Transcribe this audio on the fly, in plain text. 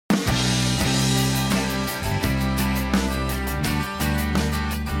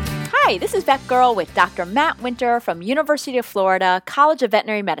Hi, this is VetGirl with Dr. Matt Winter from University of Florida College of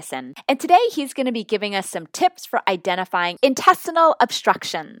Veterinary Medicine. And today he's going to be giving us some tips for identifying intestinal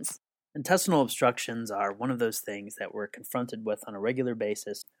obstructions. Intestinal obstructions are one of those things that we're confronted with on a regular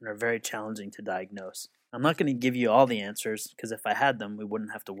basis and are very challenging to diagnose. I'm not going to give you all the answers because if I had them, we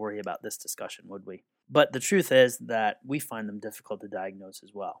wouldn't have to worry about this discussion, would we? But the truth is that we find them difficult to diagnose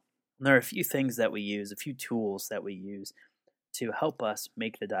as well. And there are a few things that we use, a few tools that we use to help us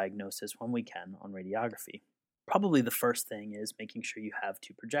make the diagnosis when we can on radiography. Probably the first thing is making sure you have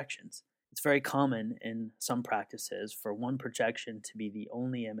two projections. It's very common in some practices for one projection to be the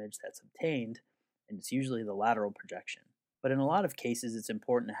only image that's obtained, and it's usually the lateral projection. But in a lot of cases, it's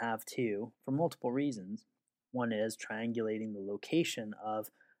important to have two for multiple reasons. One is triangulating the location of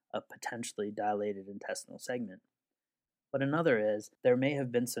a potentially dilated intestinal segment. But another is there may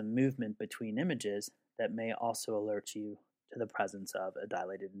have been some movement between images that may also alert you to the presence of a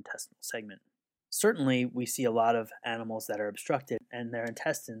dilated intestinal segment. Certainly, we see a lot of animals that are obstructed and their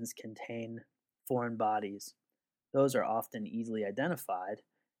intestines contain foreign bodies. Those are often easily identified,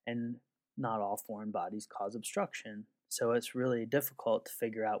 and not all foreign bodies cause obstruction, so it's really difficult to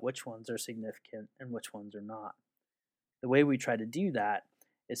figure out which ones are significant and which ones are not. The way we try to do that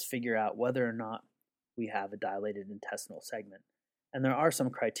is figure out whether or not we have a dilated intestinal segment. And there are some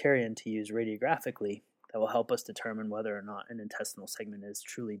criterion to use radiographically that will help us determine whether or not an intestinal segment is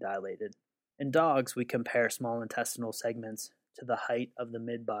truly dilated. In dogs, we compare small intestinal segments to the height of the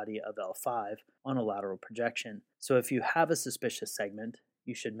mid-body of L5 on a lateral projection. So if you have a suspicious segment,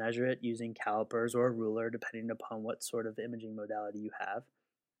 you should measure it using calipers or a ruler, depending upon what sort of imaging modality you have,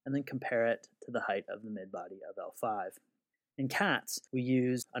 and then compare it to the height of the mid-body of L5. In cats, we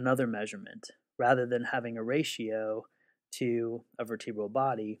use another measurement. Rather than having a ratio to a vertebral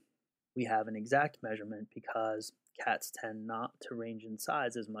body, we have an exact measurement because cats tend not to range in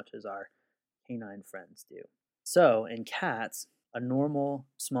size as much as our canine friends do. So in cats, a normal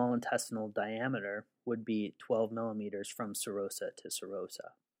small intestinal diameter would be 12 millimeters from serosa to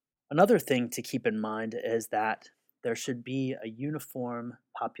serosa. Another thing to keep in mind is that there should be a uniform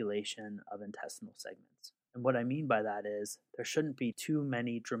population of intestinal segments. And what I mean by that is there shouldn't be too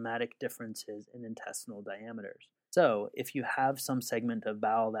many dramatic differences in intestinal diameters. So if you have some segment of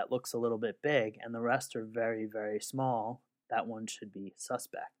bowel that looks a little bit big and the rest are very, very small, that one should be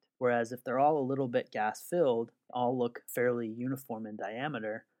suspect. Whereas if they're all a little bit gas-filled, all look fairly uniform in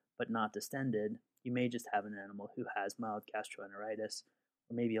diameter, but not distended, you may just have an animal who has mild gastroenteritis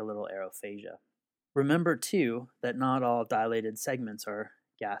or maybe a little aerophagia. Remember, too, that not all dilated segments are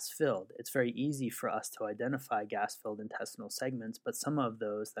gas-filled. It's very easy for us to identify gas-filled intestinal segments, but some of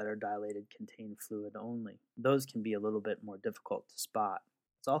those that are dilated contain fluid only. Those can be a little bit more difficult to spot.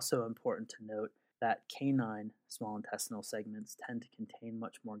 It's also important to note that canine small intestinal segments tend to contain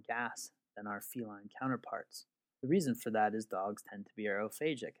much more gas than our feline counterparts. The reason for that is dogs tend to be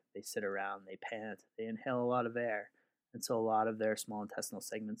aerophagic. They sit around, they pant, they inhale a lot of air, and so a lot of their small intestinal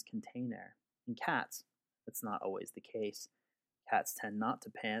segments contain air. In cats, that's not always the case. Cats tend not to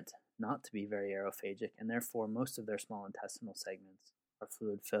pant, not to be very aerophagic, and therefore most of their small intestinal segments are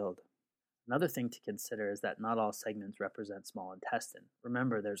fluid-filled. Another thing to consider is that not all segments represent small intestine.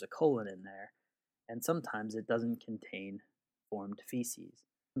 Remember, there's a colon in there, and sometimes it doesn't contain formed feces.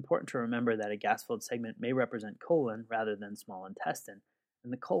 It's important to remember that a gas-filled segment may represent colon rather than small intestine,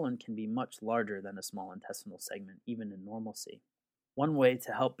 and the colon can be much larger than a small intestinal segment, even in normalcy. One way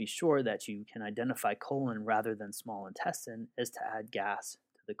to help be sure that you can identify colon rather than small intestine is to add gas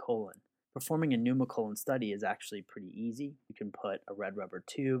to the colon. Performing a pneumocolon study is actually pretty easy. You can put a red rubber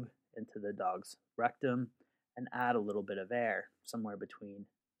tube into the dog's rectum and add a little bit of air, somewhere between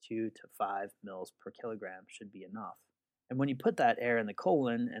 2 to 5 mils per kilogram should be enough. And when you put that air in the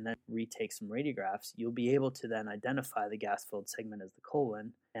colon and then retake some radiographs, you'll be able to then identify the gas-filled segment as the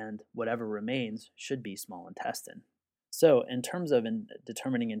colon, and whatever remains should be small intestine. So in terms of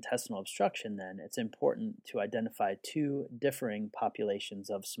determining intestinal obstruction then, it's important to identify two differing populations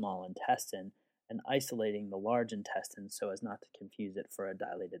of small intestine and isolating the large intestine so as not to confuse it for a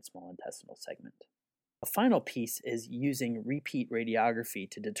dilated small intestinal segment. A final piece is using repeat radiography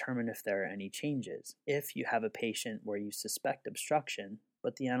to determine if there are any changes. If you have a patient where you suspect obstruction,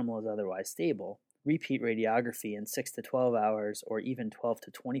 but the animal is otherwise stable, repeat radiography in 6 to 12 hours or even 12 to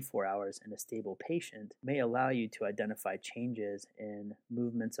 24 hours in a stable patient may allow you to identify changes in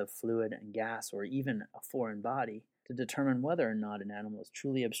movements of fluid and gas or even a foreign body to determine whether or not an animal is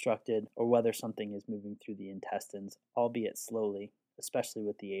truly obstructed or whether something is moving through the intestines, albeit slowly, especially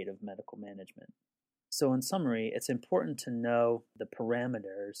with the aid of medical management. So in summary, it's important to know the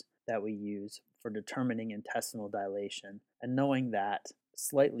parameters that we use for determining intestinal dilation and knowing that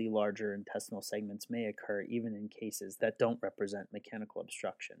slightly larger intestinal segments may occur even in cases that don't represent mechanical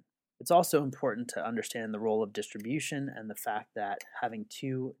obstruction. It's also important to understand the role of distribution and the fact that having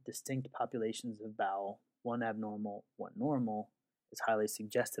two distinct populations of bowel, one abnormal, one normal, is highly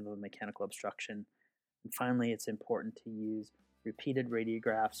suggestive of mechanical obstruction. And finally, it's important to use repeated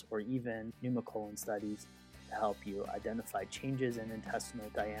radiographs or even pneumocolon studies to help you identify changes in intestinal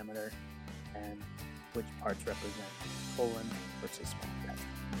diameter and which parts represent colon versus small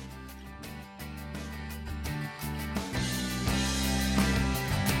intestine.